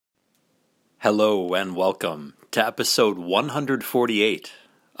Hello and welcome to episode 148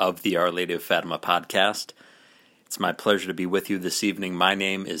 of the Our Lady of Fatima podcast. It's my pleasure to be with you this evening. My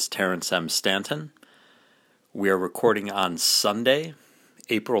name is Terrence M. Stanton. We are recording on Sunday,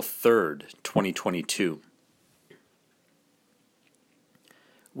 April 3rd, 2022.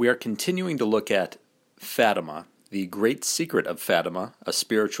 We are continuing to look at Fatima, The Great Secret of Fatima, A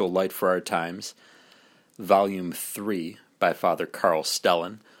Spiritual Light for Our Times, Volume 3 by Father Carl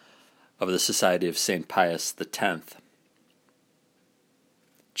Stellan of the Society of St. Pius X.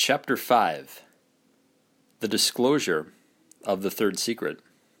 Chapter 5, The Disclosure of the Third Secret.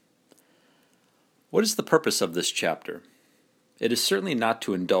 What is the purpose of this chapter? It is certainly not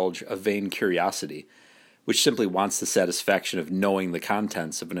to indulge a vain curiosity, which simply wants the satisfaction of knowing the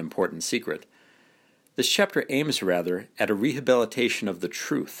contents of an important secret. This chapter aims rather at a rehabilitation of the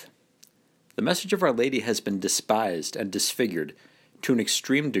truth. The message of Our Lady has been despised and disfigured to an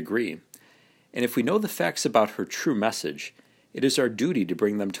extreme degree, and if we know the facts about her true message, it is our duty to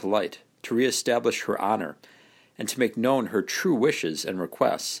bring them to light, to reestablish her honor, and to make known her true wishes and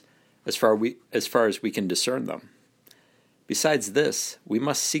requests, as far as we can discern them. Besides this, we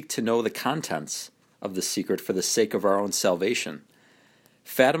must seek to know the contents of the secret for the sake of our own salvation.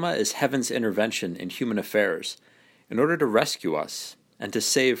 Fatima is heaven's intervention in human affairs, in order to rescue us and to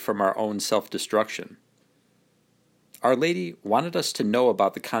save from our own self-destruction. Our Lady wanted us to know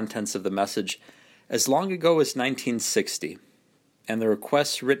about the contents of the message as long ago as 1960, and the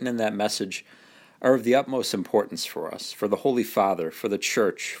requests written in that message are of the utmost importance for us, for the Holy Father, for the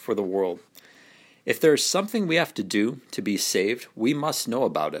Church, for the world. If there is something we have to do to be saved, we must know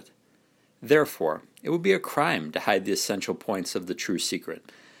about it. Therefore, it would be a crime to hide the essential points of the true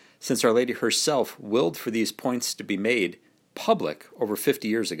secret, since Our Lady herself willed for these points to be made public over 50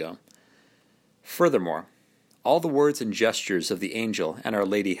 years ago. Furthermore, all the words and gestures of the angel and Our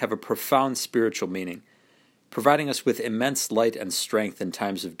Lady have a profound spiritual meaning, providing us with immense light and strength in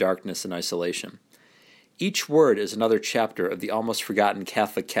times of darkness and isolation. Each word is another chapter of the almost forgotten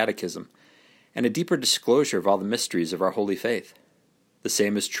Catholic Catechism, and a deeper disclosure of all the mysteries of our holy faith. The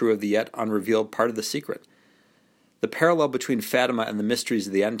same is true of the yet unrevealed part of the secret. The parallel between Fatima and the mysteries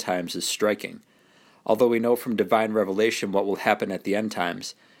of the end times is striking. Although we know from divine revelation what will happen at the end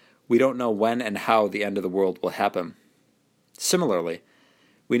times, we don't know when and how the end of the world will happen. Similarly,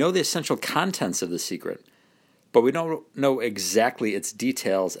 we know the essential contents of the secret, but we don't know exactly its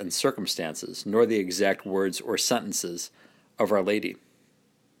details and circumstances, nor the exact words or sentences of Our Lady.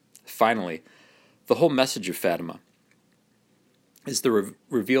 Finally, the whole message of Fatima is the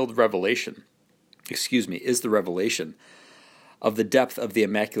revelation of the depth of the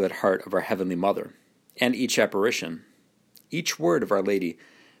Immaculate Heart of our Heavenly Mother, and each apparition, each word of Our Lady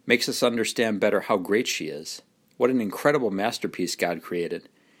makes us understand better how great she is, what an incredible masterpiece God created.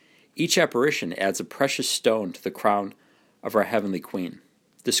 Each apparition adds a precious stone to the crown of our Heavenly Queen,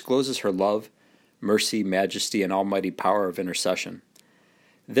 discloses her love, mercy, majesty, and almighty power of intercession.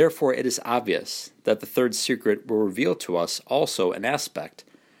 Therefore, it is obvious that the third secret will reveal to us also an aspect,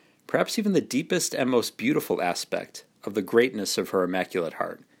 perhaps even the deepest and most beautiful aspect, of the greatness of her Immaculate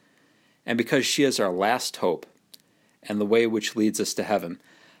Heart. And because she is our last hope, and the way which leads us to heaven,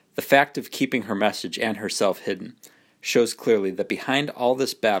 the fact of keeping her message and herself hidden shows clearly that behind all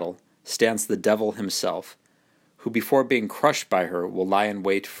this battle stands the devil himself, who before being crushed by her will lie in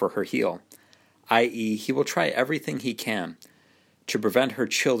wait for her heel, i.e., he will try everything he can to prevent her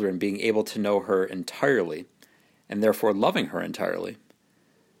children being able to know her entirely, and therefore loving her entirely.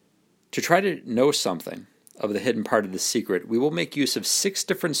 To try to know something of the hidden part of the secret, we will make use of 6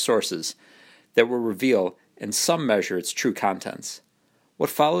 different sources that will reveal in some measure its true contents. What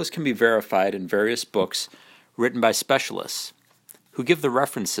follows can be verified in various books written by specialists, who give the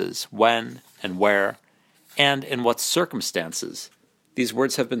references when and where, and in what circumstances these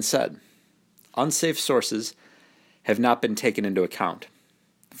words have been said. Unsafe sources have not been taken into account.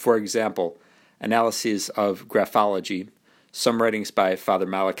 For example, analyses of graphology, some writings by Father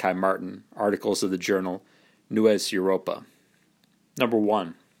Malachi Martin, articles of the journal Nuez Europa. Number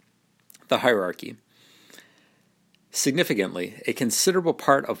 1. The hierarchy. Significantly, a considerable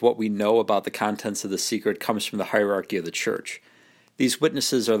part of what we know about the contents of the secret comes from the hierarchy of the Church. These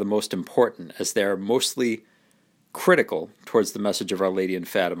witnesses are the most important, as they are mostly critical towards the message of Our Lady in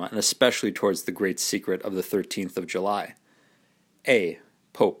Fatima, and especially towards the great secret of the 13th of July. A.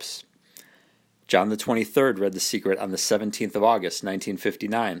 Popes. John the 23rd read the secret on the 17th of August,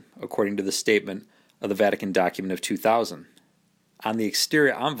 1959, according to the statement of the Vatican document of 2000. On the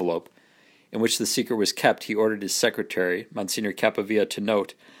exterior envelope in which the secret was kept, he ordered his secretary, Monsignor Capovilla, to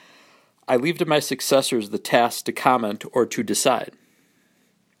note, "I leave to my successors the task to comment or to decide."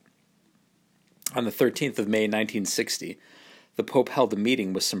 On the 13th of May, 1960, the Pope held a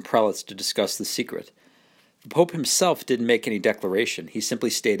meeting with some prelates to discuss the secret. The Pope himself didn't make any declaration. He simply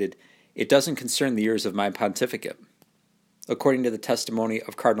stated, "It doesn't concern the years of my pontificate." According to the testimony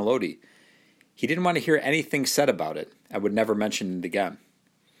of Cardinal Oddi, he didn't want to hear anything said about it and would never mention it again.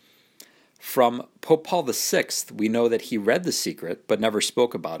 From Pope Paul VI, we know that he read the secret but never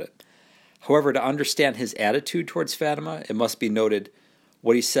spoke about it. However, to understand his attitude towards Fatima, it must be noted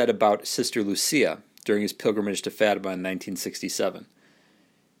what he said about Sister Lucia during his pilgrimage to Fatima in 1967.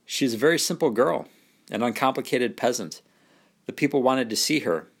 "She is a very simple girl, an uncomplicated peasant. The people wanted to see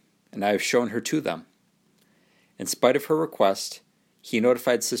her, and I have shown her to them." In spite of her request, he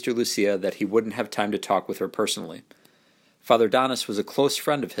notified Sister Lucia that he wouldn't have time to talk with her personally. Father Donis was a close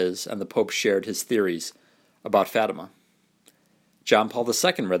friend of his, and the Pope shared his theories about Fatima. John Paul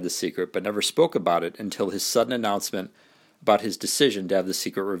II read the secret, but never spoke about it until his sudden announcement about his decision to have the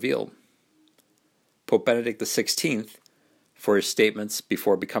secret revealed. Pope Benedict XVI, for his statements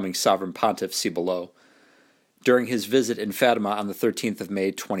before becoming sovereign pontiff, see below, during his visit in Fatima on the 13th of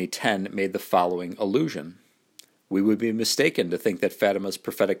May 2010, made the following allusion. "We would be mistaken to think that Fatima's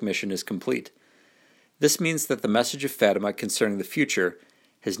prophetic mission is complete. This means that the message of Fatima concerning the future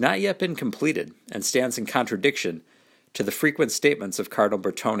has not yet been completed and stands in contradiction to the frequent statements of Cardinal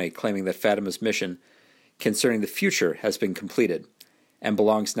Bertone claiming that Fatima's mission concerning the future has been completed and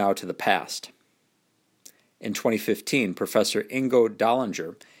belongs now to the past." In 2015, Professor Ingo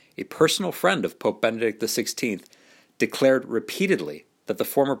Dollinger, a personal friend of Pope Benedict XVI, declared repeatedly that the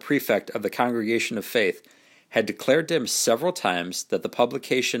former prefect of the Congregation of Faith had declared to him several times that the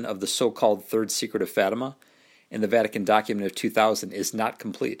publication of the so-called Third Secret of Fatima in the Vatican document of 2000 is not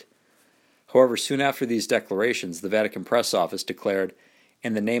complete. However, soon after these declarations, the Vatican Press Office declared,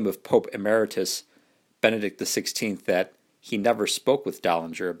 in the name of Pope Emeritus Benedict XVI, that he never spoke with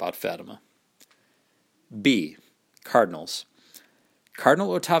Dollinger about Fatima. B. Cardinals.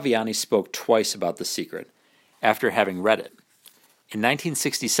 Cardinal Ottaviani spoke twice about the secret, after having read it. In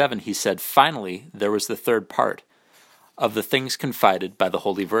 1967, he said, "Finally, there was the third part of the things confided by the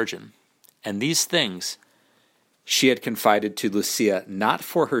Holy Virgin. And these things she had confided to Lucia not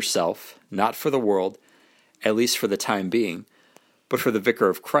for herself, not for the world, at least for the time being, but for the Vicar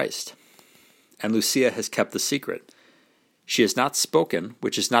of Christ. And Lucia has kept the secret. She has not spoken,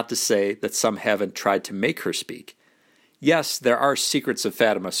 which is not to say that some haven't tried to make her speak. Yes, there are secrets of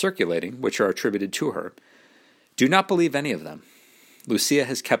Fatima circulating, which are attributed to her. Do not believe any of them. Lucia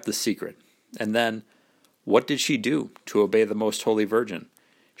has kept the secret. And then, what did she do to obey the Most Holy Virgin?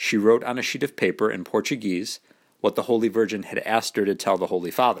 She wrote on a sheet of paper in Portuguese what the Holy Virgin had asked her to tell the Holy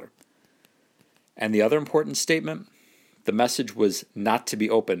Father. And the other important statement, the message was not to be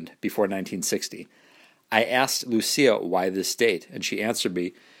opened before 1960. I asked Lucia why this date, and she answered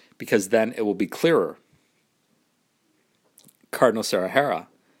me, because then it will be clearer. Cardinal Serrahara,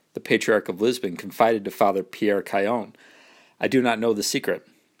 the Patriarch of Lisbon, confided to Father Pierre Caillon, I do not know the secret.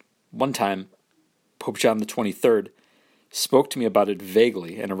 One time, Pope John the 23rd spoke to me about it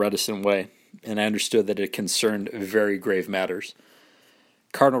vaguely in a reticent way, and I understood that it concerned very grave matters.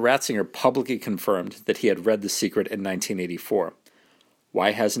 Cardinal Ratzinger publicly confirmed that he had read the secret in 1984.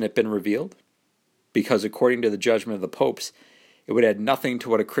 Why hasn't it been revealed? Because according to the judgment of the popes, it would add nothing to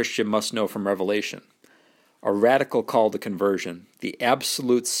what a Christian must know from Revelation. A radical call to conversion, the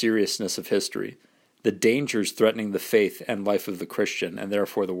absolute seriousness of history, the dangers threatening the faith and life of the Christian, and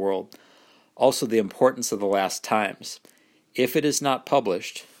therefore the world. Also the importance of the last times. If it is not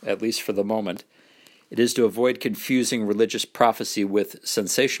published, at least for the moment, it is to avoid confusing religious prophecy with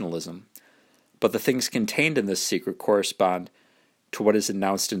sensationalism. But the things contained in this secret correspond to what is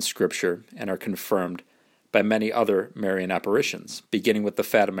announced in Scripture and are confirmed by many other Marian apparitions, beginning with the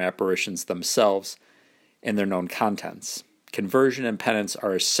Fatima apparitions themselves and their known contents. Conversion and penance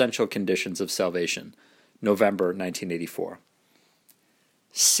are essential conditions of salvation. November 1984.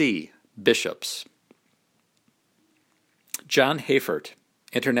 C. Bishops. John Hayfort,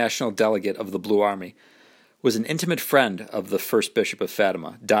 international delegate of the Blue Army, was an intimate friend of the first bishop of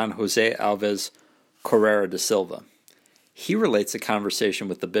Fatima, Don Jose Alves Correia da Silva. He relates a conversation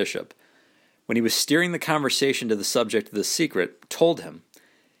with the bishop. When he was steering the conversation to the subject of the secret, told him,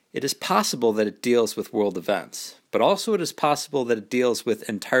 it is possible that it deals with world events, but also it is possible that it deals with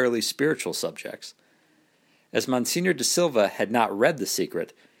entirely spiritual subjects. As Monsignor da Silva had not read the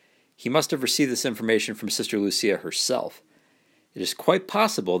secret, he must have received this information from Sister Lucia herself. It is quite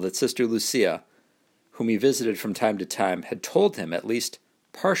possible that Sister Lucia, whom he visited from time to time, had told him, at least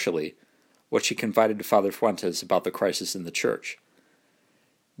partially, what she confided to Father Fuentes about the crisis in the Church.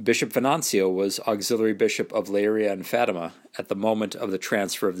 Bishop Venancio was auxiliary bishop of Leiria and Fatima at the moment of the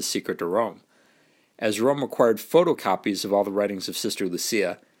transfer of the secret to Rome. As Rome required photocopies of all the writings of Sister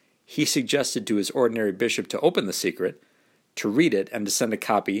Lucia, he suggested to his ordinary bishop to open the secret, to read it, and to send a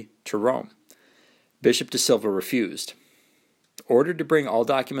copy to Rome. Bishop de Silva refused. Ordered to bring all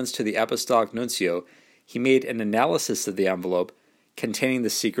documents to the apostolic nuncio, he made an analysis of the envelope containing the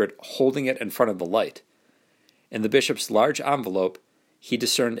secret, holding it in front of the light. In the bishop's large envelope, he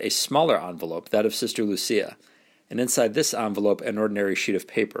discerned a smaller envelope, that of Sister Lucia, and inside this envelope an ordinary sheet of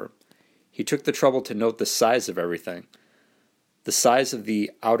paper. He took the trouble to note the size of everything. The size of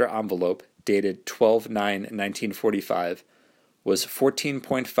the outer envelope, dated 12/9/1945, was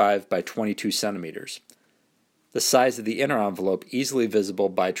 14.5 by 22 centimeters. The size of the inner envelope, easily visible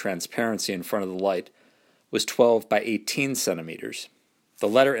by transparency in front of the light, was 12 by 18 centimeters. The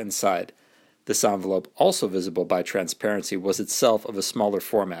letter inside this envelope, also visible by transparency, was itself of a smaller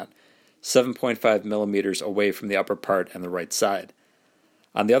format, 7.5 millimeters away from the upper part and the right side.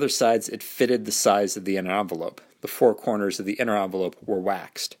 On the other sides, it fitted the size of the inner envelope. The four corners of the inner envelope were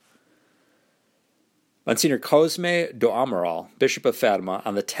waxed. Monsignor Cosme do Amaral, Bishop of Fatima,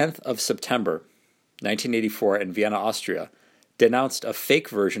 on the 10th of September, 1984, in Vienna, Austria, denounced a fake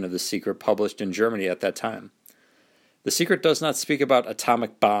version of the secret published in Germany at that time. The secret does not speak about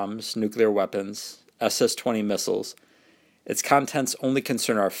atomic bombs, nuclear weapons, SS-20 missiles. Its contents only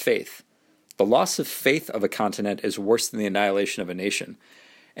concern our faith. The loss of faith of a continent is worse than the annihilation of a nation,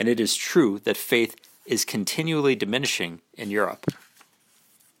 and it is true that faith is continually diminishing in Europe.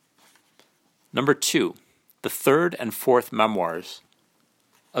 Number 2, the third and fourth memoirs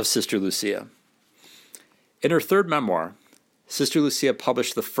of Sister Lucia. In her third memoir, Sister Lucia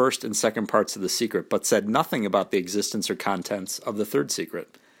published the first and second parts of the secret, but said nothing about the existence or contents of the third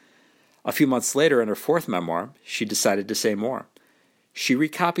secret. A few months later, in her fourth memoir, she decided to say more. She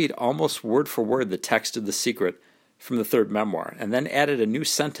recopied almost word for word the text of the secret from the third memoir, and then added a new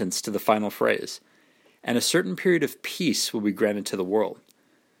sentence to the final phrase, "And a certain period of peace will be granted to the world."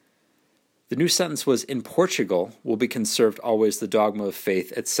 The new sentence was, "In Portugal will be conserved always the dogma of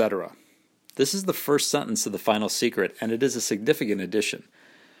faith, etc." This is the first sentence of the final secret, and it is a significant addition,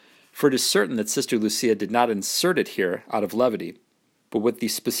 for it is certain that Sister Lucia did not insert it here out of levity, but with the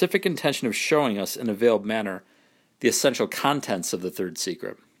specific intention of showing us in a veiled manner the essential contents of the third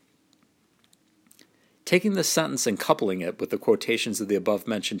secret. Taking this sentence and coupling it with the quotations of the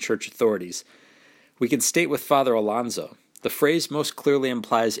above-mentioned church authorities, we can state with Father Alonso, the phrase most clearly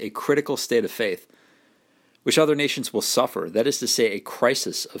implies a critical state of faith, which other nations will suffer, that is to say, a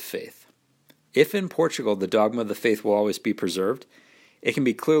crisis of faith. If in Portugal the dogma of the faith will always be preserved, it can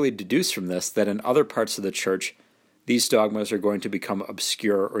be clearly deduced from this that in other parts of the church, these dogmas are going to become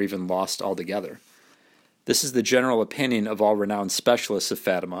obscure or even lost altogether. This is the general opinion of all renowned specialists of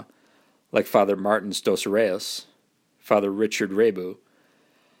Fatima, like Father Martins dos Reis, Father Richard Rebu,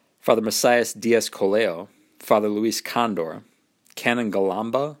 Father Messias Diaz Coleo, Father Luis Condor, Canon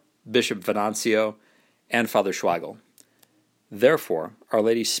Galamba, Bishop Venancio, and Father Schweigel. Therefore, Our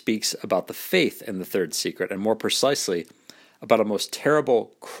Lady speaks about the faith in the third secret, and more precisely, about a most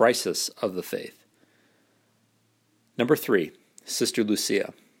terrible crisis of the faith. Number 3, Sister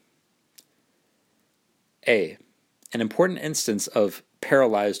Lucia. A. An important instance of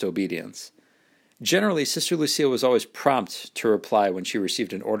paralyzed obedience. Generally, Sister Lucia was always prompt to reply when she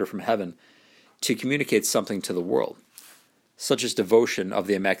received an order from heaven to communicate something to the world, such as devotion of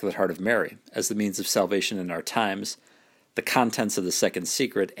the Immaculate Heart of Mary as the means of salvation in our times, the contents of the second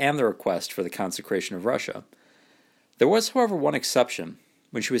secret, and the request for the consecration of Russia. There was, however, one exception,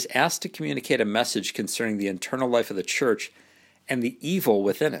 when she was asked to communicate a message concerning the internal life of the Church and the evil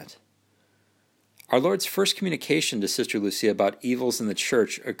within it. Our Lord's first communication to Sister Lucia about evils in the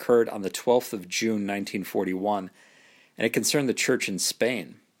Church occurred on the 12th of June, 1941, and it concerned the Church in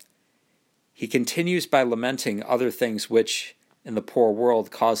Spain. He continues by lamenting other things which, in the poor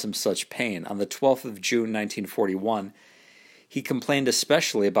world, cause him such pain. On the 12th of June, 1941, he complained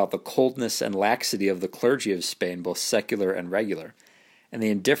especially about the coldness and laxity of the clergy of Spain, both secular and regular, and the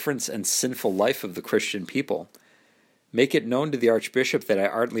indifference and sinful life of the Christian people. Make it known to the Archbishop that I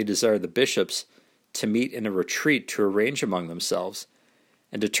ardently desire the bishops to meet in a retreat to arrange among themselves,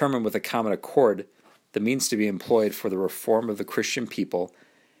 and determine with a common accord the means to be employed for the reform of the Christian people,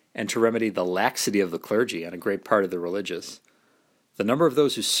 and to remedy the laxity of the clergy and a great part of the religious. The number of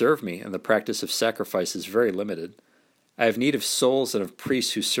those who serve me in the practice of sacrifice is very limited. I have need of souls and of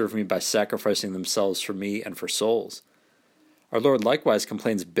priests who serve me by sacrificing themselves for me and for souls. Our Lord likewise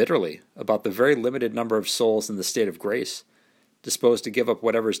complains bitterly about the very limited number of souls in the state of grace, disposed to give up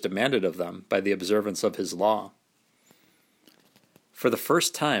whatever is demanded of them by the observance of his law. For the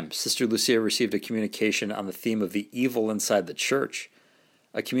first time, Sister Lucia received a communication on the theme of the evil inside the Church,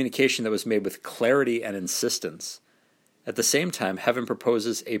 a communication that was made with clarity and insistence. At the same time, heaven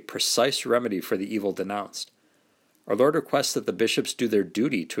proposes a precise remedy for the evil denounced. Our Lord requests that the bishops do their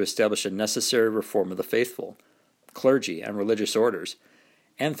duty to establish a necessary reform of the faithful, clergy, and religious orders,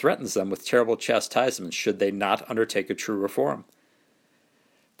 and threatens them with terrible chastisements should they not undertake a true reform.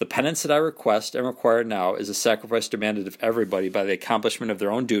 The penance that I request and require now is a sacrifice demanded of everybody by the accomplishment of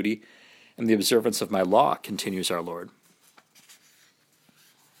their own duty and the observance of my law, continues our Lord.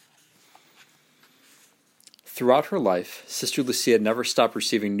 Throughout her life, Sister Lucia never stopped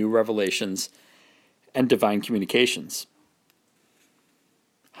receiving new revelations and divine communications.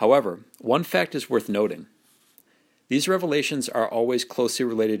 However, one fact is worth noting. These revelations are always closely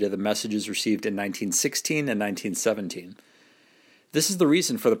related to the messages received in 1916 and 1917. This is the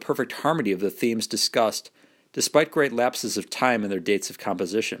reason for the perfect harmony of the themes discussed, despite great lapses of time in their dates of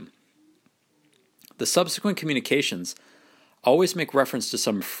composition. The subsequent communications always make reference to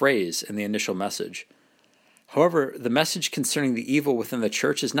some phrase in the initial message. However, the message concerning the evil within the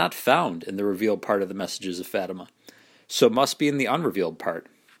church is not found in the revealed part of the messages of Fatima, so it must be in the unrevealed part.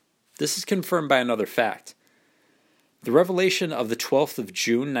 This is confirmed by another fact. The revelation of the 12th of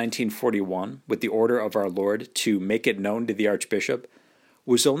June 1941, with the order of our Lord to make it known to the Archbishop,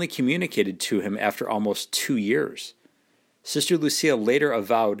 was only communicated to him after almost 2 years. Sister Lucia later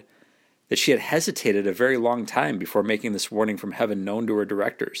avowed that she had hesitated a very long time before making this warning from heaven known to her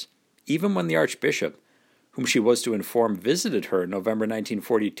directors, even when the Archbishop, whom she was to inform, visited her in November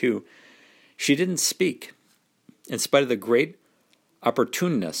 1942, she didn't speak. In spite of the great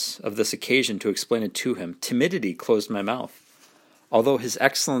opportuneness of this occasion to explain it to him, timidity closed my mouth, although His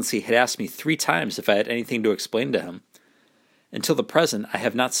Excellency had asked me 3 times if I had anything to explain to him. Until the present, I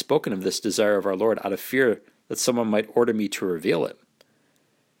have not spoken of this desire of our Lord out of fear that someone might order me to reveal it.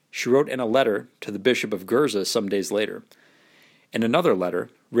 She wrote in a letter to the Bishop of Gurza some days later. In another letter,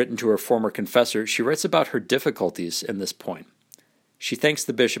 written to her former confessor, she writes about her difficulties in this point. She thanks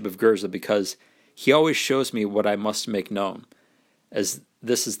the Bishop of Gurza because he always shows me what I must make known, as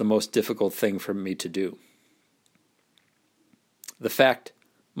this is the most difficult thing for me to do. The fact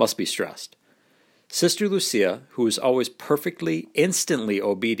must be stressed. Sister Lucia, who is always perfectly, instantly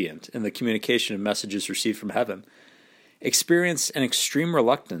obedient in the communication of messages received from heaven, experienced an extreme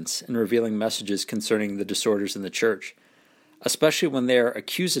reluctance in revealing messages concerning the disorders in the Church, especially when they are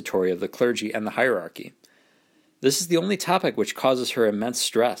accusatory of the clergy and the hierarchy. This is the only topic which causes her immense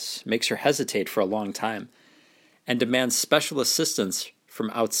stress, makes her hesitate for a long time, and demands special assistance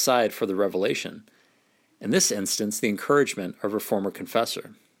from outside for the revelation. In this instance, the encouragement of her former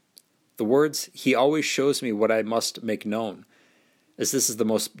confessor. The words, "He always shows me what I must make known, as this is the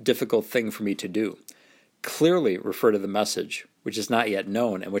most difficult thing for me to do," clearly refer to the message, which is not yet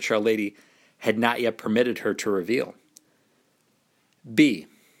known and which Our Lady had not yet permitted her to reveal. B.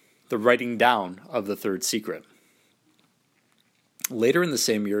 The writing down of the third secret. Later in the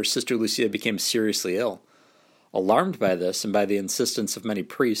same year, Sister Lucia became seriously ill. Alarmed by this and by the insistence of many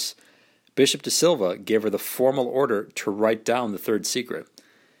priests, Bishop de Silva gave her the formal order to write down the third secret.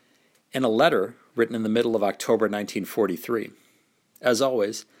 In a letter written in the middle of October 1943. As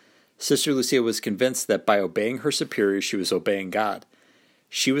always, Sister Lucia was convinced that by obeying her superiors she was obeying God.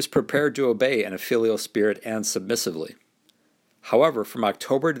 She was prepared to obey in a filial spirit and submissively. However, from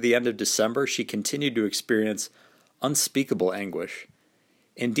October to the end of December, she continued to experience unspeakable anguish.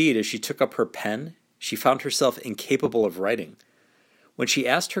 Indeed, as she took up her pen, she found herself incapable of writing. When she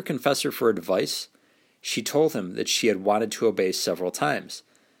asked her confessor for advice, she told him that she had wanted to obey several times,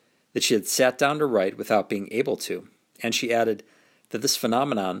 that she had sat down to write without being able to, and she added that this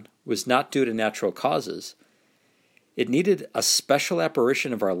phenomenon was not due to natural causes. It needed a special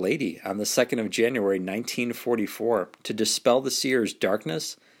apparition of Our Lady on the 2nd of January 1944 to dispel the seer's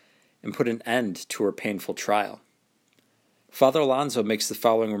darkness and put an end to her painful trial. Father Alonso makes the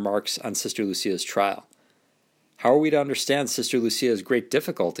following remarks on Sister Lucia's trial. How are we to understand Sister Lucia's great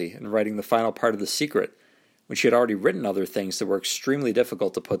difficulty in writing the final part of the secret when she had already written other things that were extremely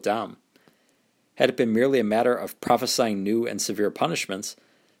difficult to put down? Had it been merely a matter of prophesying new and severe punishments,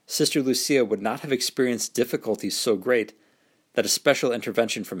 Sister Lucia would not have experienced difficulties so great that a special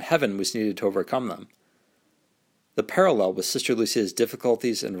intervention from heaven was needed to overcome them. The parallel with Sister Lucia's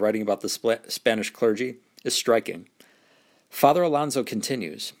difficulties in writing about the Spanish clergy is striking. Father Alonso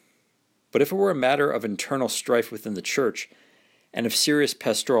continues, "But if it were a matter of internal strife within the Church and of serious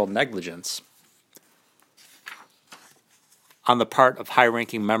pastoral negligence on the part of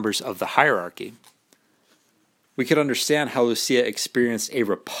high-ranking members of the hierarchy, we could understand how Lucia experienced a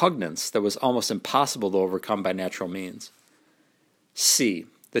repugnance that was almost impossible to overcome by natural means." C.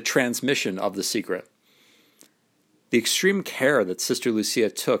 The transmission of the secret. The extreme care that Sister Lucia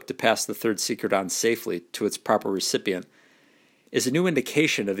took to pass the third secret on safely to its proper recipient is a new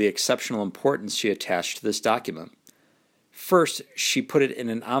indication of the exceptional importance she attached to this document. First, she put it in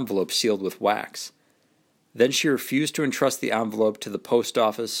an envelope sealed with wax. Then she refused to entrust the envelope to the post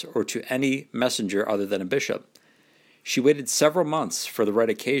office or to any messenger other than a bishop. She waited several months for the right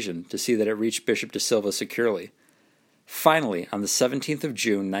occasion to see that it reached Bishop de Silva securely. Finally, on the 17th of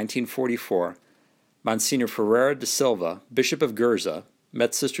June, 1944, Monsignor Ferreira de Silva, Bishop of Gurza,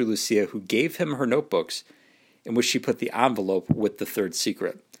 met Sister Lucia, who gave him her notebooks, in which she put the envelope with the third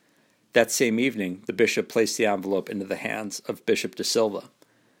secret. That same evening, the bishop placed the envelope into the hands of Bishop de Silva.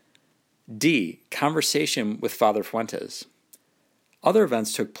 D. Conversation with Father Fuentes. Other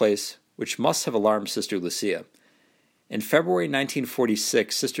events took place which must have alarmed Sister Lucia. In February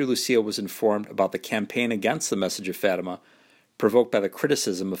 1946, Sister Lucia was informed about the campaign against the Message of Fatima, provoked by the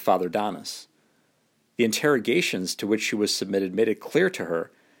criticism of Father Donis. The interrogations to which she was submitted made it clear to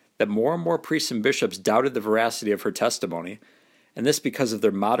her that more and more priests and bishops doubted the veracity of her testimony, and this because of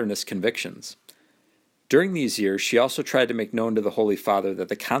their modernist convictions. During these years, she also tried to make known to the Holy Father that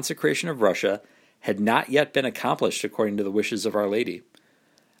the consecration of Russia had not yet been accomplished according to the wishes of Our Lady.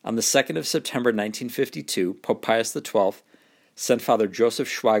 On the 2nd of September 1952, Pope Pius XII sent Father Joseph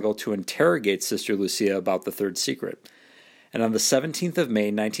Schweigel to interrogate Sister Lucia about the third secret, and on the 17th of May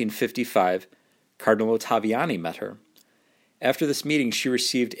 1955, Cardinal Ottaviani met her. After this meeting, she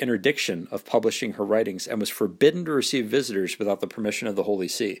received interdiction of publishing her writings and was forbidden to receive visitors without the permission of the Holy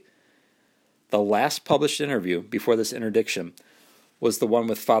See. The last published interview before this interdiction was the one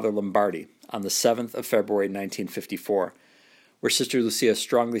with Father Lombardi on the 7th of February 1954, where Sister Lucia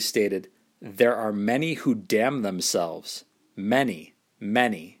strongly stated, "There are many who damn themselves. Many,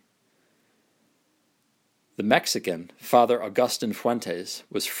 many." The Mexican, Father Agustin Fuentes,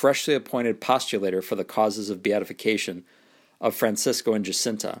 was freshly appointed postulator for the causes of beatification of Francisco and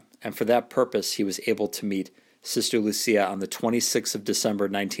Jacinta, and for that purpose he was able to meet Sister Lucia on the 26th of December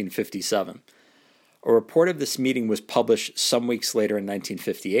 1957. A report of this meeting was published some weeks later in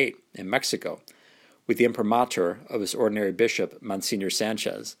 1958 in Mexico, with the imprimatur of his ordinary bishop, Monsignor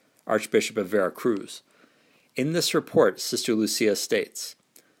Sanchez, Archbishop of Veracruz. In this report, Sister Lucia states,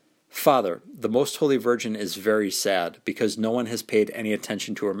 "Father, the Most Holy Virgin is very sad, because no one has paid any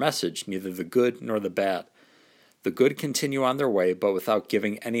attention to her message, neither the good nor the bad. The good continue on their way, but without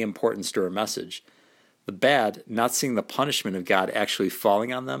giving any importance to her message. The bad, not seeing the punishment of God actually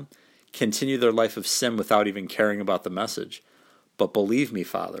falling on them, continue their life of sin without even caring about the message. But believe me,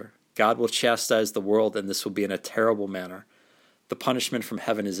 Father, God will chastise the world, and this will be in a terrible manner. The punishment from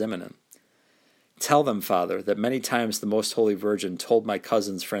heaven is imminent. Tell them, Father, that many times the Most Holy Virgin told my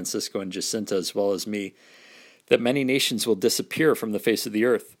cousins Francisco and Jacinta, as well as me, that many nations will disappear from the face of the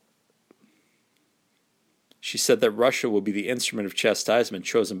earth. She said that Russia will be the instrument of chastisement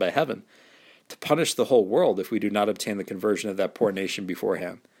chosen by heaven to punish the whole world if we do not obtain the conversion of that poor nation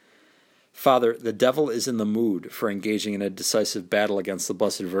beforehand. Father, the devil is in the mood for engaging in a decisive battle against the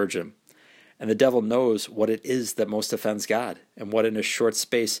Blessed Virgin, and the devil knows what it is that most offends God, and what in a short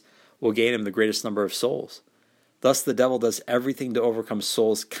space will gain him the greatest number of souls. Thus the devil does everything to overcome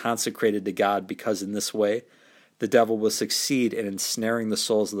souls consecrated to God, because in this way the devil will succeed in ensnaring the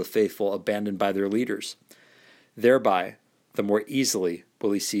souls of the faithful abandoned by their leaders. Thereby, the more easily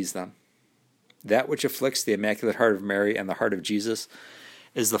will he seize them. That which afflicts the Immaculate Heart of Mary and the heart of Jesus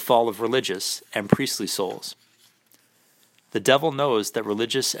is the fall of religious and priestly souls. The devil knows that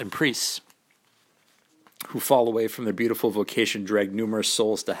religious and priests who fall away from their beautiful vocation drag numerous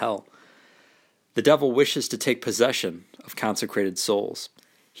souls to hell. The devil wishes to take possession of consecrated souls.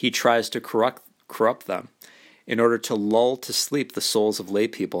 He tries to corrupt them in order to lull to sleep the souls of lay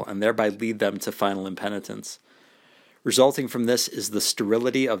people and thereby lead them to final impenitence. Resulting from this is the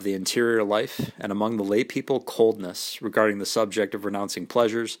sterility of the interior life, and among the lay people, coldness regarding the subject of renouncing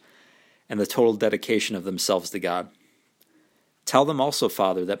pleasures and the total dedication of themselves to God. Tell them also,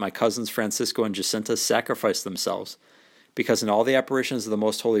 Father, that my cousins Francisco and Jacinta sacrificed themselves, because in all the apparitions of the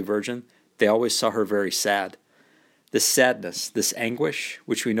Most Holy Virgin, they always saw her very sad. This sadness, this anguish,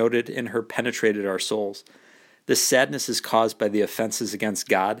 which we noted in her, penetrated our souls. This sadness is caused by the offenses against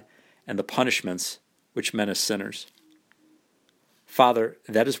God and the punishments which menace sinners. Father,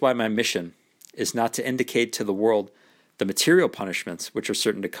 that is why my mission is not to indicate to the world the material punishments which are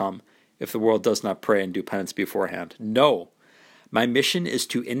certain to come if the world does not pray and do penance beforehand. No, my mission is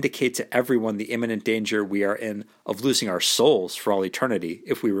to indicate to everyone the imminent danger we are in of losing our souls for all eternity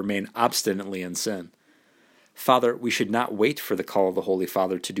if we remain obstinately in sin. Father, we should not wait for the call of the Holy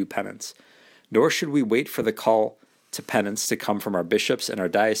Father to do penance, nor should we wait for the call to penance to come from our bishops and our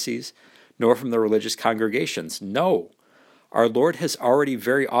dioceses, nor from the religious congregations. No. Our Lord has already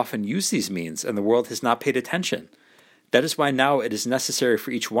very often used these means, and the world has not paid attention. That is why now it is necessary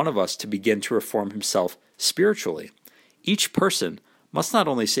for each one of us to begin to reform himself spiritually. Each person must not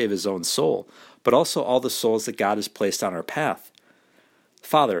only save his own soul, but also all the souls that God has placed on our path.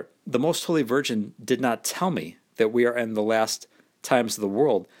 Father, the Most Holy Virgin did not tell me that we are in the last times of the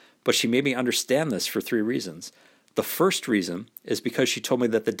world, but she made me understand this for 3 reasons. The first reason is because she told me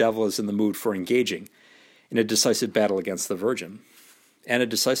that the devil is in the mood for engaging in a decisive battle against the Virgin. And a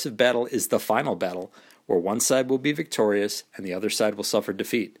decisive battle is the final battle, where one side will be victorious and the other side will suffer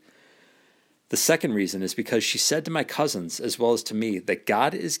defeat. The second reason is because she said to my cousins, as well as to me, that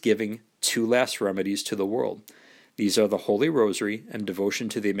God is giving 2 last remedies to the world. These are the Holy Rosary and devotion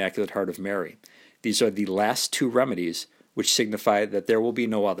to the Immaculate Heart of Mary. These are the last 2 remedies, which signify that there will be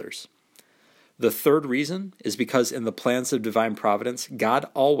no others. The third reason is because in the plans of divine providence, God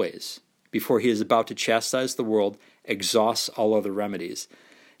always, before he is about to chastise the world, exhausts all other remedies.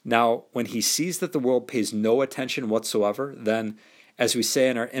 Now, when he sees that the world pays no attention whatsoever, then, as we say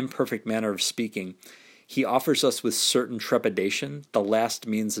in our imperfect manner of speaking, he offers us with certain trepidation the last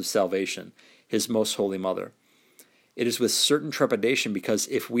means of salvation, his most holy mother. It is with certain trepidation because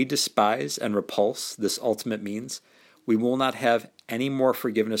if we despise and repulse this ultimate means, we will not have any more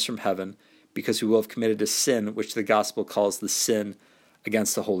forgiveness from heaven because we will have committed a sin which the gospel calls the sin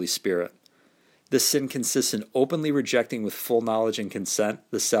against the Holy Spirit. This sin consists in openly rejecting with full knowledge and consent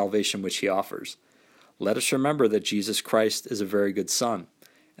the salvation which he offers. Let us remember that Jesus Christ is a very good Son,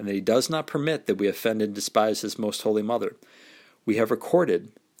 and that he does not permit that we offend and despise his most holy mother. We have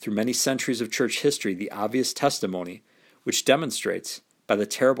recorded, through many centuries of church history, the obvious testimony which demonstrates, by the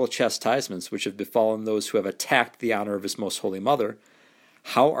terrible chastisements which have befallen those who have attacked the honor of his most holy mother,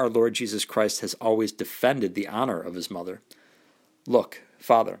 how our Lord Jesus Christ has always defended the honor of his mother. Look,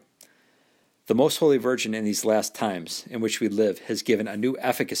 Father, the Most Holy Virgin in these last times in which we live has given a new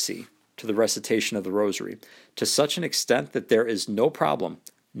efficacy to the recitation of the Rosary, to such an extent that there is no problem,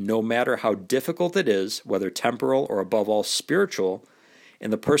 no matter how difficult it is, whether temporal or above all spiritual, in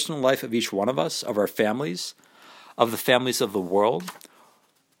the personal life of each one of us, of our families, of the families of the world,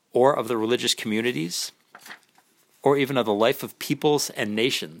 or of the religious communities, or even of the life of peoples and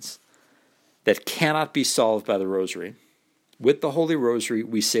nations, that cannot be solved by the Rosary. With the Holy Rosary,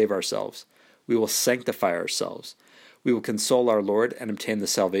 we save ourselves. We will sanctify ourselves. We will console our Lord and obtain the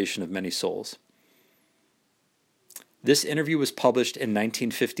salvation of many souls. This interview was published in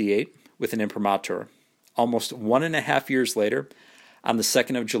 1958 with an imprimatur. Almost 1.5 years later, on the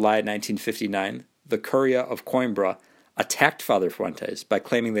 2nd of July 1959, the Curia of Coimbra attacked Father Fuentes by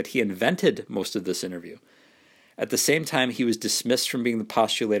claiming that he invented most of this interview. At the same time, he was dismissed from being the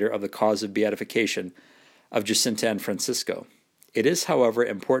postulator of the cause of beatification of Jacinta and Francisco. It is, however,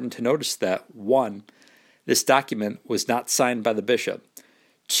 important to notice that 1. This document was not signed by the bishop.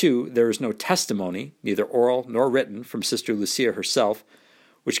 2. There is no testimony, neither oral nor written, from Sister Lucia herself,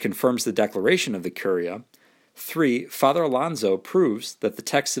 which confirms the declaration of the Curia. 3. Father Alonso proves that the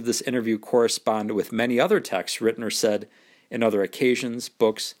texts of this interview correspond with many other texts written or said in other occasions,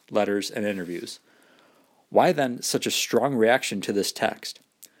 books, letters, and interviews. Why then such a strong reaction to this text?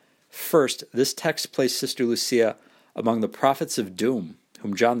 First, this text placed Sister Lucia among the prophets of doom,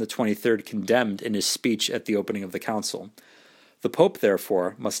 whom John the 23rd condemned in his speech at the opening of the council. The Pope,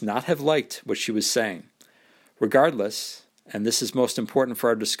 therefore, must not have liked what she was saying. Regardless, and this is most important for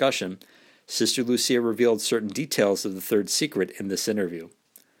our discussion, Sister Lucia revealed certain details of the third secret in this interview.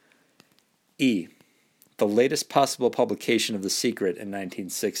 E. The latest possible publication of the secret in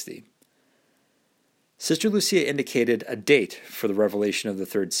 1960. Sister Lucia indicated a date for the revelation of the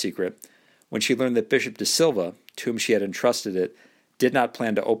third secret when she learned that Bishop de Silva, to whom she had entrusted it, did not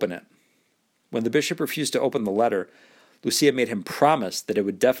plan to open it. When the bishop refused to open the letter, Lucia made him promise that it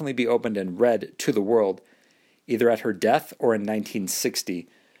would definitely be opened and read to the world, either at her death or in 1960,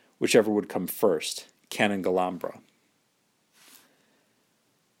 whichever would come first, Canon Galambra.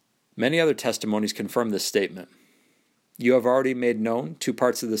 Many other testimonies confirm this statement. You have already made known 2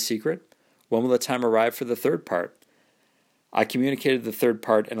 parts of the secret. When will the time arrive for the third part? I communicated the third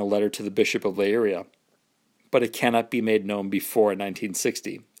part in a letter to the Bishop of Leiria, but it cannot be made known before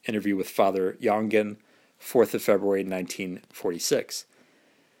 1960. Interview with Father Jongen, 4th of February 1946.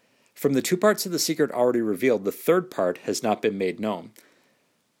 From the 2 parts of the secret already revealed, the third part has not been made known,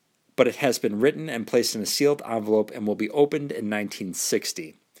 but it has been written and placed in a sealed envelope and will be opened in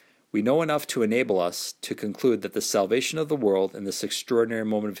 1960. We know enough to enable us to conclude that the salvation of the world in this extraordinary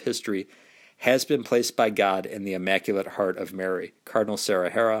moment of history has been placed by God in the Immaculate Heart of Mary. Cardinal Sarah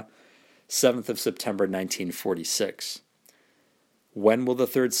Hera, 7th of September 1946. When will the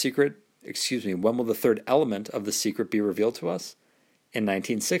third secret when will the third element of the secret be revealed to us? In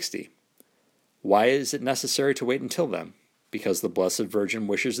 1960. Why is it necessary to wait until then? Because the Blessed Virgin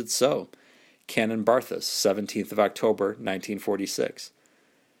wishes it so. Canon Barthas, 17th of October, 1946.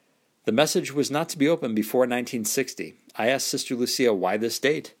 The message was not to be opened before 1960. I asked Sister Lucia why this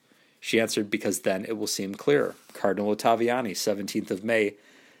date. She answered, because then it will seem clearer. Cardinal Ottaviani, 17th of May,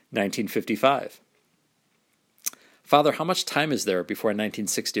 1955. Father, how much time is there before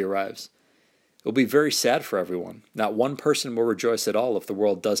 1960 arrives? It will be very sad for everyone. Not one person will rejoice at all if the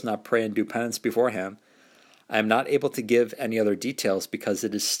world does not pray and do penance beforehand. I am not able to give any other details because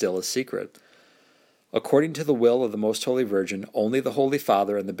it is still a secret. According to the will of the Most Holy Virgin, only the Holy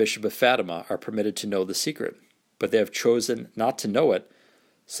Father and the Bishop of Fatima are permitted to know the secret, but they have chosen not to know it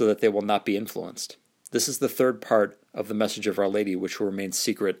so that they will not be influenced. This is the third part of the message of Our Lady, which will remain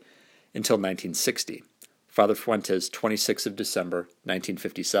secret until 1960. Father Fuentes, 26th of December,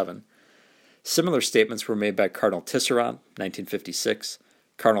 1957. Similar statements were made by Cardinal Tisserand, 1956,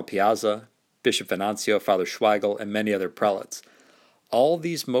 Cardinal Piazza, Bishop Venancio, Father Schweigel, and many other prelates. All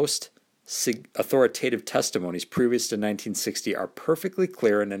these most authoritative testimonies previous to 1960 are perfectly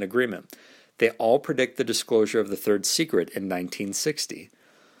clear and in agreement. They all predict the disclosure of the third secret in 1960.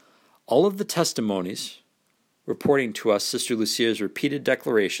 All of the testimonies reporting to us Sister Lucia's repeated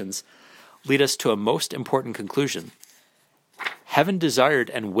declarations lead us to a most important conclusion. Heaven desired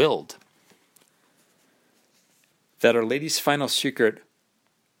and willed that Our Lady's final secret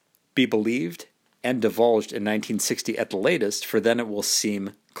be believed and divulged in 1960 at the latest, for then it will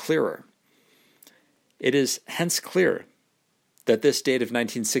seem clearer. It is hence clear that this date of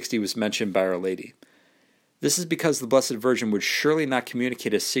 1960 was mentioned by Our Lady. This is because the Blessed Virgin would surely not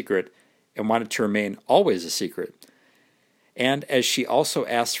communicate a secret and want it to remain always a secret. And as she also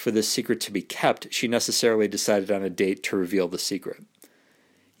asked for this secret to be kept, she necessarily decided on a date to reveal the secret.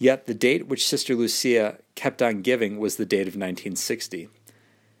 Yet the date which Sister Lucia kept on giving was the date of 1960.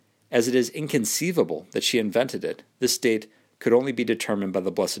 As it is inconceivable that she invented it, this date could only be determined by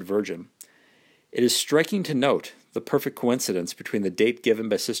the Blessed Virgin. It is striking to note the perfect coincidence between the date given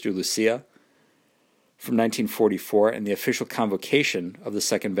by Sister Lucia from 1944 and the official convocation of the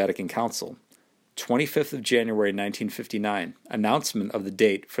Second Vatican Council. 25th of January 1959, announcement of the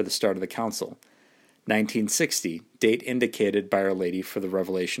date for the start of the Council. 1960, date indicated by Our Lady for the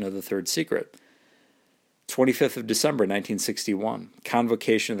revelation of the third secret. 25th of December 1961,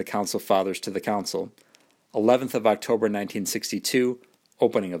 convocation of the Council Fathers to the Council. 11th of October 1962,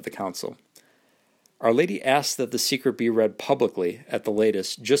 opening of the Council. Our Lady asked that the secret be read publicly at the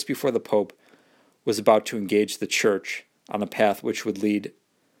latest, just before the Pope was about to engage the Church on a path which would lead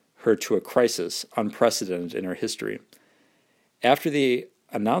her to a crisis unprecedented in her history. After the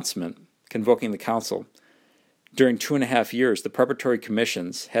announcement convoking the Council, during 2.5 years, the preparatory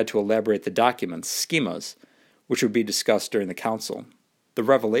commissions had to elaborate the documents, schemas, which would be discussed during the Council. The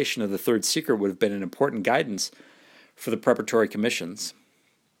revelation of the third secret would have been an important guidance for the preparatory commissions.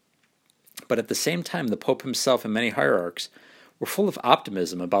 But at the same time, the Pope himself and many hierarchs were full of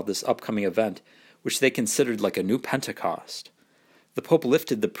optimism about this upcoming event, which they considered like a new Pentecost. The Pope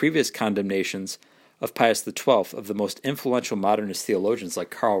lifted the previous condemnations of Pius XII of the most influential modernist theologians like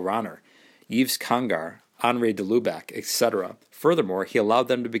Karl Rahner, Yves Congar, Henri de Lubac, etc. Furthermore, he allowed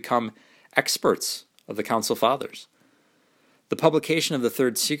them to become experts of the Council Fathers. The publication of the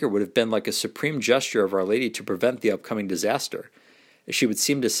third secret would have been like a supreme gesture of Our Lady to prevent the upcoming disaster. She would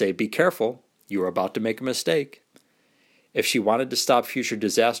seem to say, "Be careful, you are about to make a mistake." If she wanted to stop future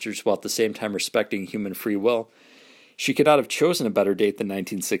disasters while at the same time respecting human free will, she could not have chosen a better date than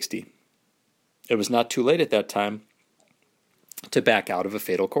 1960. It was not too late at that time to back out of a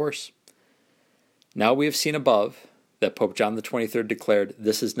fatal course. Now we have seen above that Pope John XXIII declared,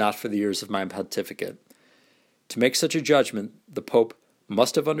 "This is not for the ears of my pontificate." To make such a judgment, the Pope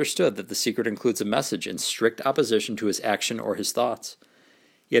must have understood that the secret includes a message in strict opposition to his action or his thoughts.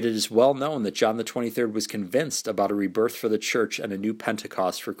 Yet it is well known that John XXIII was convinced about a rebirth for the Church and a new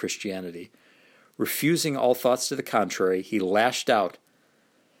Pentecost for Christianity. Refusing all thoughts to the contrary, he lashed out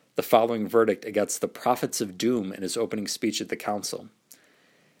the following verdict against the prophets of doom in his opening speech at the Council.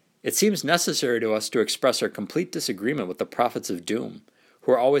 It seems necessary to us to express our complete disagreement with the prophets of doom,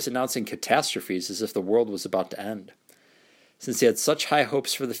 who are always announcing catastrophes as if the world was about to end. Since he had such high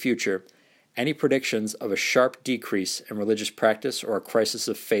hopes for the future, any predictions of a sharp decrease in religious practice or a crisis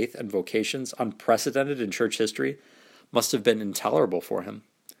of faith and vocations unprecedented in church history must have been intolerable for him.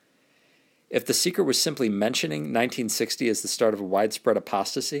 If the secret was simply mentioning 1960 as the start of a widespread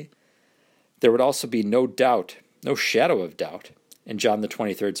apostasy, there would also be no doubt, no shadow of doubt, in John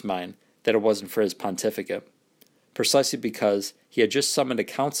XXIII's mind that it wasn't for his pontificate, precisely because he had just summoned a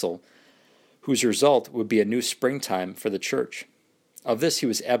council whose result would be a new springtime for the church. Of this he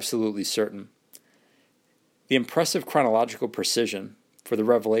was absolutely certain. The impressive chronological precision for the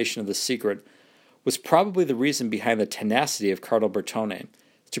revelation of the secret was probably the reason behind the tenacity of Cardinal Bertone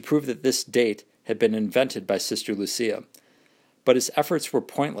to prove that this date had been invented by Sister Lucia. But his efforts were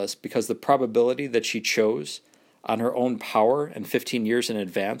pointless because the probability that she chose, on her own power and 15 years in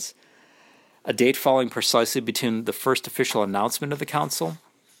advance, a date falling precisely between the first official announcement of the council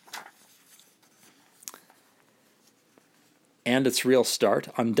and its real start,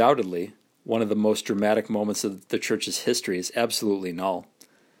 undoubtedly one of the most dramatic moments of the Church's history, is absolutely null.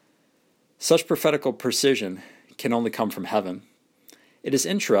 Such prophetical precision can only come from heaven. It is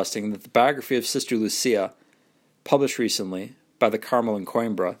interesting that the biography of Sister Lucia, published recently by the Carmel in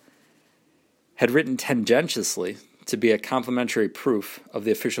Coimbra, had written tendentiously to be a complementary proof of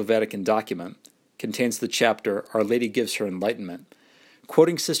the official Vatican document, contains the chapter Our Lady Gives Her Enlightenment.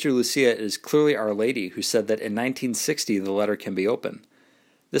 Quoting Sister Lucia, it is clearly Our Lady who said that in 1960 the letter can be open.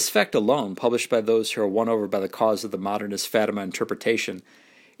 This fact alone, published by those who are won over by the cause of the modernist Fatima interpretation,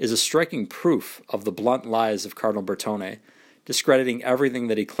 is a striking proof of the blunt lies of Cardinal Bertone, discrediting everything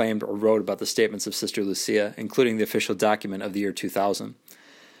that he claimed or wrote about the statements of Sister Lucia, including the official document of the year 2000.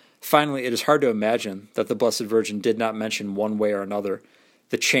 Finally, it is hard to imagine that the Blessed Virgin did not mention one way or another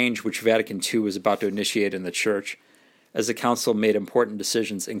the change which Vatican II was about to initiate in the Church, as the Council made important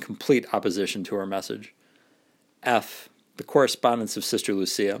decisions in complete opposition to her message. F. The correspondence of Sister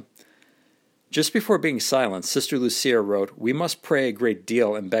Lucia. Just before being silent, Sister Lucia wrote, "We must pray a great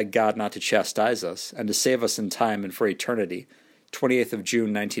deal and beg God not to chastise us, and to save us in time and for eternity." 28th of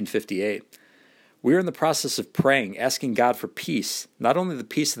June, 1958. We are in the process of praying, asking God for peace, not only the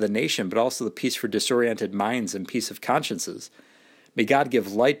peace of the nation, but also the peace for disoriented minds and peace of consciences. May God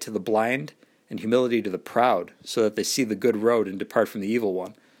give light to the blind and humility to the proud, so that they see the good road and depart from the evil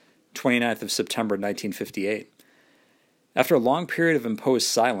one. 29th of September, 1958. After a long period of imposed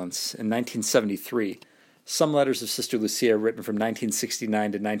silence, in 1973, some letters of Sister Lucia written from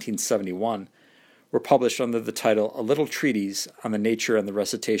 1969 to 1971 were published under the title A Little Treatise on the Nature and the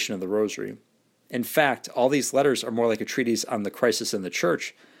Recitation of the Rosary. In fact, all these letters are more like a treatise on the crisis in the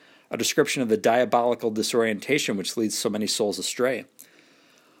Church, a description of the diabolical disorientation which leads so many souls astray.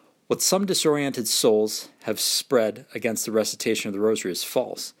 What some disoriented souls have spread against the recitation of the Rosary is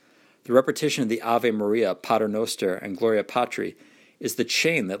false. The repetition of the Ave Maria, Pater Noster, and Gloria Patri is the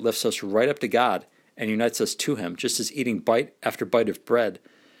chain that lifts us right up to God and unites us to Him, just as eating bite after bite of bread,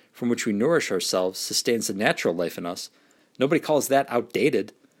 from which we nourish ourselves, sustains the natural life in us. Nobody calls that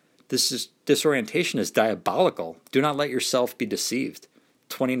outdated. This disorientation is diabolical. Do not let yourself be deceived.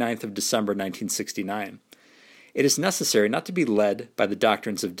 29th of December, 1969. It is necessary not to be led by the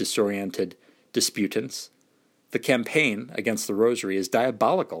doctrines of disoriented disputants. The campaign against the Rosary is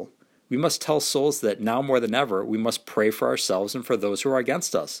diabolical. We must tell souls that now more than ever we must pray for ourselves and for those who are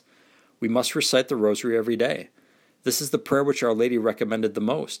against us. We must recite the Rosary every day. This is the prayer which Our Lady recommended the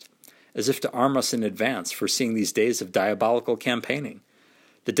most, as if to arm us in advance for seeing these days of diabolical campaigning.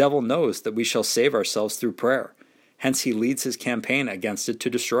 The devil knows that we shall save ourselves through prayer. Hence he leads his campaign against it to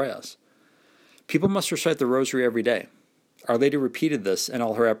destroy us. People must recite the Rosary every day. Our Lady repeated this in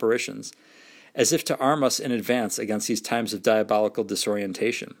all her apparitions, as if to arm us in advance against these times of diabolical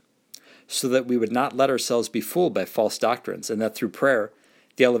disorientation, so that we would not let ourselves be fooled by false doctrines, and that through prayer,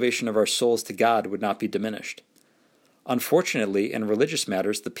 the elevation of our souls to God would not be diminished. Unfortunately, in religious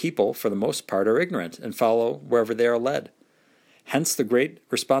matters, the people, for the most part, are ignorant and follow wherever they are led. Hence the great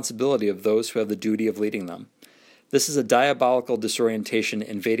responsibility of those who have the duty of leading them. This is a diabolical disorientation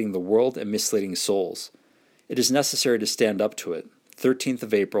invading the world and misleading souls. It is necessary to stand up to it. 13th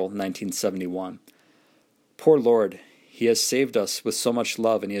of April, 1971. Poor Lord, He has saved us with so much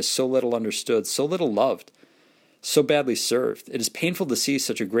love, and He is so little understood, so little loved, so badly served. It is painful to see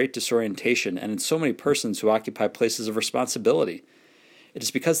such a great disorientation, and in so many persons who occupy places of responsibility. It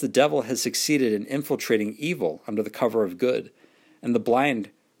is because the devil has succeeded in infiltrating evil under the cover of good, and the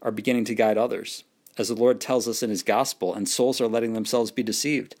blind are beginning to guide others, as the Lord tells us in His gospel, and souls are letting themselves be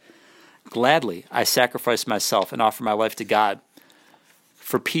deceived. Gladly I sacrifice myself and offer my life to God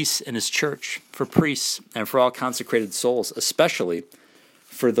for peace in His church, for priests, and for all consecrated souls, especially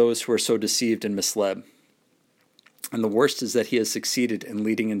for those who are so deceived and misled. And the worst is that He has succeeded in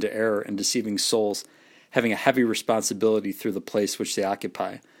leading into error and deceiving souls, having a heavy responsibility through the place which they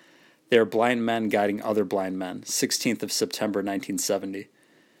occupy. They are blind men guiding other blind men. 16th of September, 1970.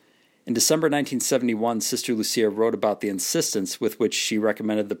 In December 1971, Sister Lucia wrote about the insistence with which she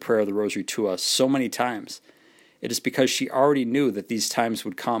recommended the prayer of the Rosary to us so many times. It is because she already knew that these times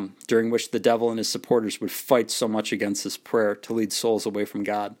would come, during which the devil and his supporters would fight so much against this prayer to lead souls away from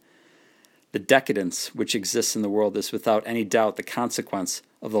God. The decadence which exists in the world is without any doubt the consequence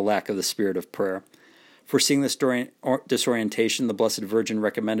of the lack of the spirit of prayer. Foreseeing this disorientation, the Blessed Virgin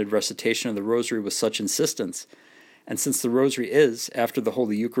recommended recitation of the Rosary with such insistence. And since the Rosary is, after the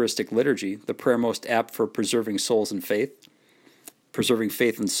Holy Eucharistic Liturgy, the prayer most apt for preserving faith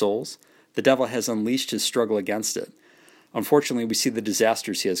and souls, the devil has unleashed his struggle against it. Unfortunately, we see the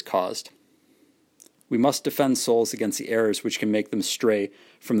disasters he has caused. We must defend souls against the errors which can make them stray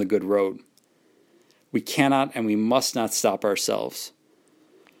from the good road. We cannot and we must not stop ourselves,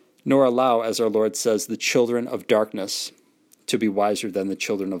 nor allow, as our Lord says, the children of darkness to be wiser than the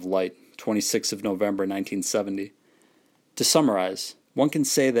children of light, 26th of November, 1970. To summarize, one can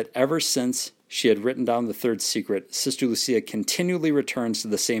say that ever since she had written down the third secret, Sister Lucia continually returns to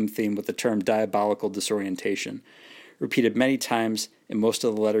the same theme with the term diabolical disorientation, repeated many times in most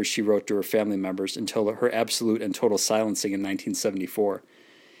of the letters she wrote to her family members until her absolute and total silencing in 1974.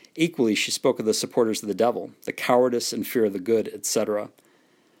 Equally, she spoke of the supporters of the devil, the cowardice and fear of the good, etc.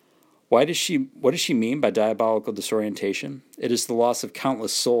 What does she mean by diabolical disorientation? It is the loss of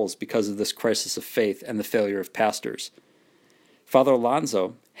countless souls because of this crisis of faith and the failure of pastors. Father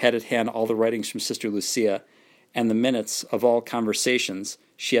Alonso had at hand all the writings from Sister Lucia and the minutes of all conversations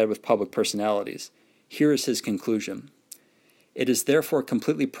she had with public personalities. Here is his conclusion. It is therefore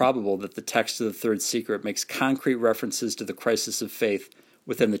completely probable that the text of the third secret makes concrete references to the crisis of faith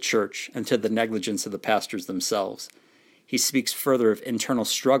within the Church and to the negligence of the pastors themselves. He speaks further of internal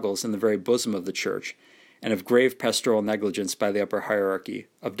struggles in the very bosom of the Church, and of grave pastoral negligence by the upper hierarchy,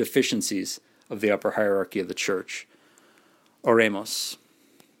 of deficiencies of the upper hierarchy of the Church. Oremos.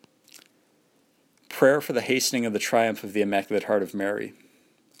 Prayer for the hastening of the triumph of the Immaculate Heart of Mary.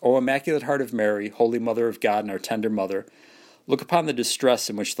 O Immaculate Heart of Mary, Holy Mother of God and our tender Mother, look upon the distress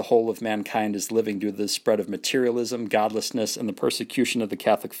in which the whole of mankind is living due to the spread of materialism, godlessness, and the persecution of the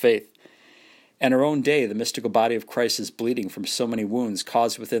Catholic faith. In our own day, the mystical body of Christ is bleeding from so many wounds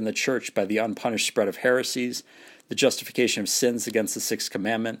caused within the Church by the unpunished spread of heresies, the justification of sins against the Sixth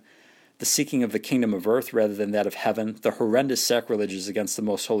Commandment, the seeking of the kingdom of earth rather than that of heaven, the horrendous sacrileges against the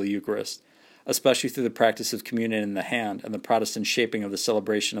Most Holy Eucharist, especially through the practice of communion in the hand and the Protestant shaping of the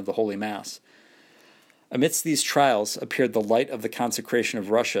celebration of the Holy Mass. Amidst these trials appeared the light of the consecration of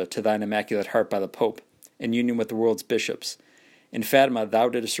Russia to thine Immaculate Heart by the Pope, in union with the world's bishops. In Fatima, thou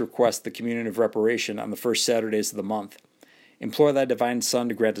didst request the communion of reparation on the first Saturdays of the month. Implore thy divine Son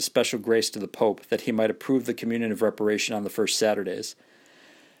to grant a special grace to the Pope, that he might approve the communion of reparation on the first Saturdays.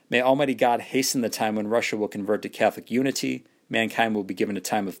 May Almighty God hasten the time when Russia will convert to Catholic unity, mankind will be given a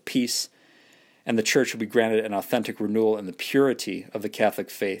time of peace, and the Church will be granted an authentic renewal in the purity of the Catholic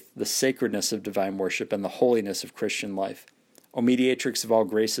faith, the sacredness of divine worship, and the holiness of Christian life. O Mediatrix of all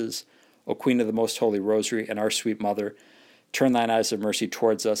graces, O Queen of the Most Holy Rosary, and our sweet Mother, turn thine eyes of mercy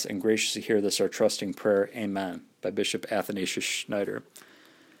towards us, and graciously hear this our trusting prayer. Amen. By Bishop Athanasius Schneider.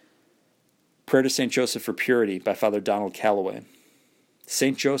 Prayer to St. Joseph for Purity by Father Donald Calloway.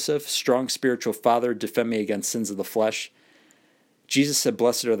 St. Joseph, strong spiritual Father, defend me against sins of the flesh. Jesus said,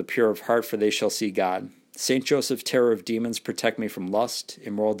 Blessed are the pure of heart, for they shall see God. St. Joseph, terror of demons, protect me from lust,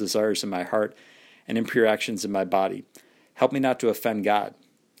 immoral desires in my heart, and impure actions in my body. Help me not to offend God.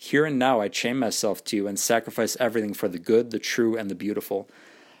 Here and now I chain myself to you and sacrifice everything for the good, the true, and the beautiful.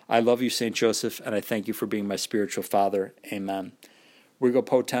 I love you, St. Joseph, and I thank you for being my spiritual father. Amen. Virgo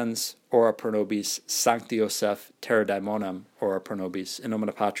potens, ora pro nobis, Sancti Joseph, terra daemonum, ora pro nobis, in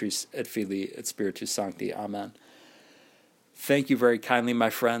nomine Patris et Filii et Spiritus Sancti. Amen. Thank you very kindly,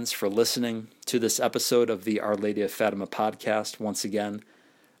 my friends, for listening to this episode of the Our Lady of Fatima podcast. Once again,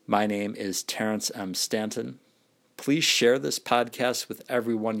 my name is Terrence M. Stanton. Please share this podcast with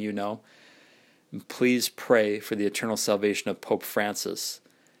everyone you know. And please pray for the eternal salvation of Pope Francis,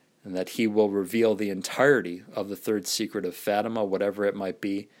 and that he will reveal the entirety of the third secret of Fatima, whatever it might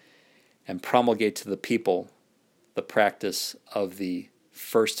be, and promulgate to the people the practice of the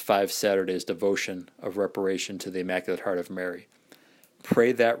first 5 Saturdays devotion of reparation to the Immaculate Heart of Mary.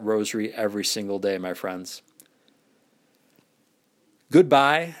 Pray that rosary every single day, my friends.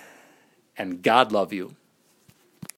 Goodbye, and God love you.